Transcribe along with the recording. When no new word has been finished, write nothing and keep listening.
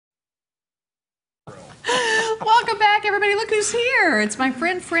Welcome back, everybody. Look who's here. It's my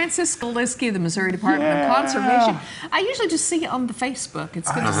friend Francis Skaliski of the Missouri Department of Conservation. I usually just see you on the Facebook.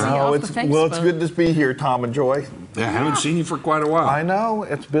 It's good to see you off the Facebook. Well, it's good to be here, Tom and Joy. Yeah, I haven't seen you for quite a while. I know.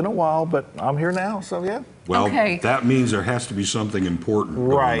 It's been a while, but I'm here now, so yeah. Well, that means there has to be something important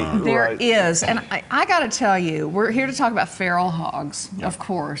going on. There is, and I got to tell you, we're here to talk about feral hogs, of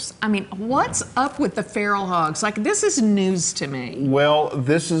course. I mean, what's up with the feral hogs? Like, this is news to me. Well,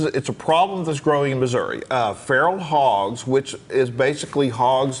 it's a problem that's growing in Missouri. Feral hogs, which is basically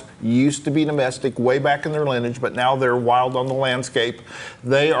hogs used to be domestic way back in their lineage, but now they're wild on the landscape.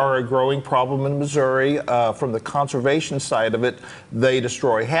 They are a growing problem in Missouri. From the conservation side of it, they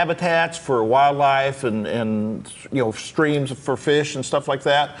destroy habitats for wildlife and streams for fish and stuff like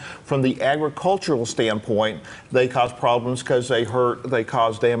that. From the agricultural standpoint, they cause problems because they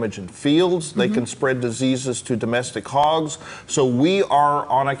cause damage in fields. They can spread diseases to domestic hogs. So we are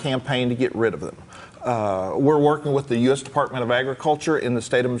on a campaign to get rid of them. We're working with the U.S. Department of Agriculture in the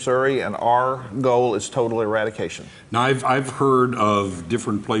state of Missouri, and our goal is total eradication. Now, I've heard of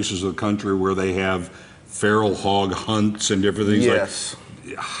different places of the country where they have feral hog hunts and different things. Yes.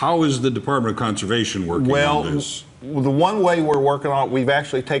 How is the Department of Conservation working on this? Well, the one way we're working on it, we've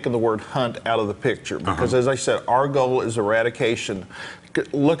actually taken the word hunt out of the picture because, as I said, our goal is eradication.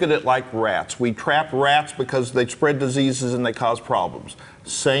 Look at it like rats. We trap rats because they spread diseases and they cause problems.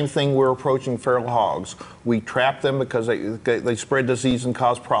 Same thing, we're approaching feral hogs. We trap them because they spread disease and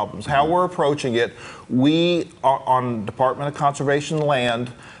cause problems. How we're approaching it, we are on Department of Conservation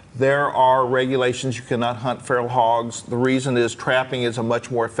land. There are regulations. You cannot hunt feral hogs. The reason is trapping is a much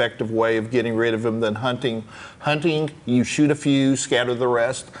more effective way of getting rid of them than hunting. Hunting, you shoot a few, scatter the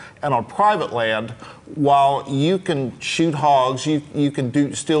rest. And on private land, while you can shoot hogs, you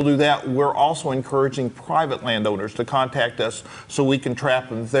can still do that. We're also encouraging private landowners to contact us so we can trap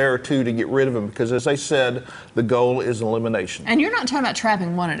them there too to get rid of them. Because as I said, the goal is elimination. And you're not talking about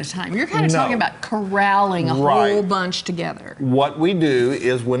trapping one at a time. You're kind of talking about corralling a whole bunch together. What we do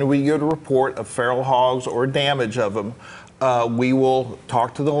is when we get a report of feral hogs or damage of them, we will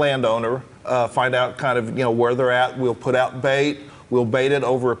talk to the landowner, find out kind of where they're at. We'll put out bait. We'll bait it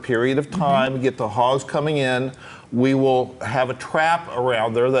over a period of time, get the hogs coming in. We will have a trap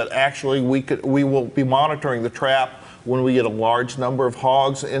around there that actually we will be monitoring the trap. When we get a large number of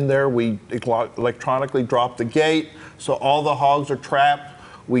hogs in there, we electronically drop the gate, so all the hogs are trapped.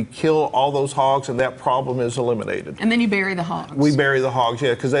 We kill all those hogs, and that problem is eliminated. And then you bury the hogs. We bury the hogs,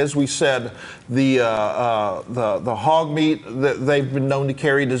 yeah, because as we said, the hog meat, they've been known to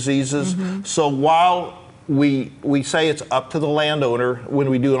carry diseases. So while we say it's up to the landowner when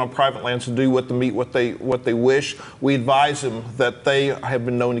we do it on private lands to do with the meat what they wish, we advise them that they have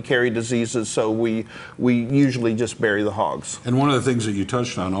been known to carry diseases, so we usually just bury the hogs. And one of the things that you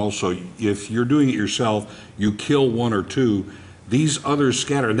touched on also, if you're doing it yourself, you kill one or two, these others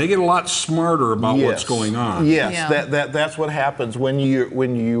scatter, and they get a lot smarter about what's going on. Yes, that's what happens when you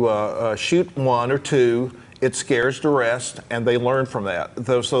shoot one or two. It scares the rest, and they learn from that.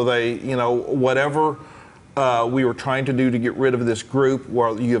 So they, whatever we were trying to do to get rid of this group,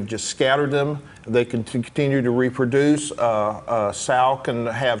 where you have just scattered them, they can continue to reproduce. A sow can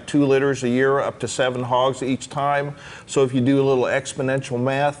have 2 litters a year, up to 7 hogs each time. So if you do a little exponential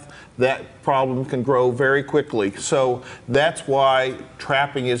math, that problem can grow very quickly. So that's why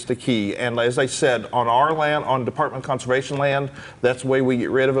trapping is the key. And as I said, on our land, on Department of Conservation land, that's the way we get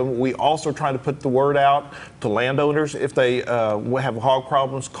rid of them. We also try to put the word out to landowners. If they have hog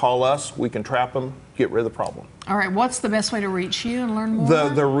problems, call us. We can trap them, get rid of the problem. All right, what's the best way to reach you and learn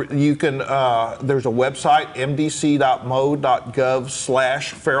more? You can, there's a website,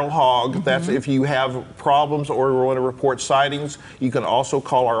 mdc.mo.gov/feral hog. That's if you have problems or want to report sightings. You can also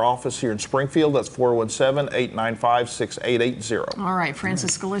call our office here in Springfield. That's 417-895-6880. All right,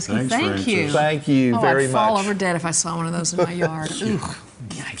 Francis Skaliski, Thanks, thank Francis. you. Thank you very much. I'd fall over dead if I saw one of those in my yard. Ooh,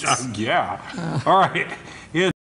 yikes. Yeah. All right.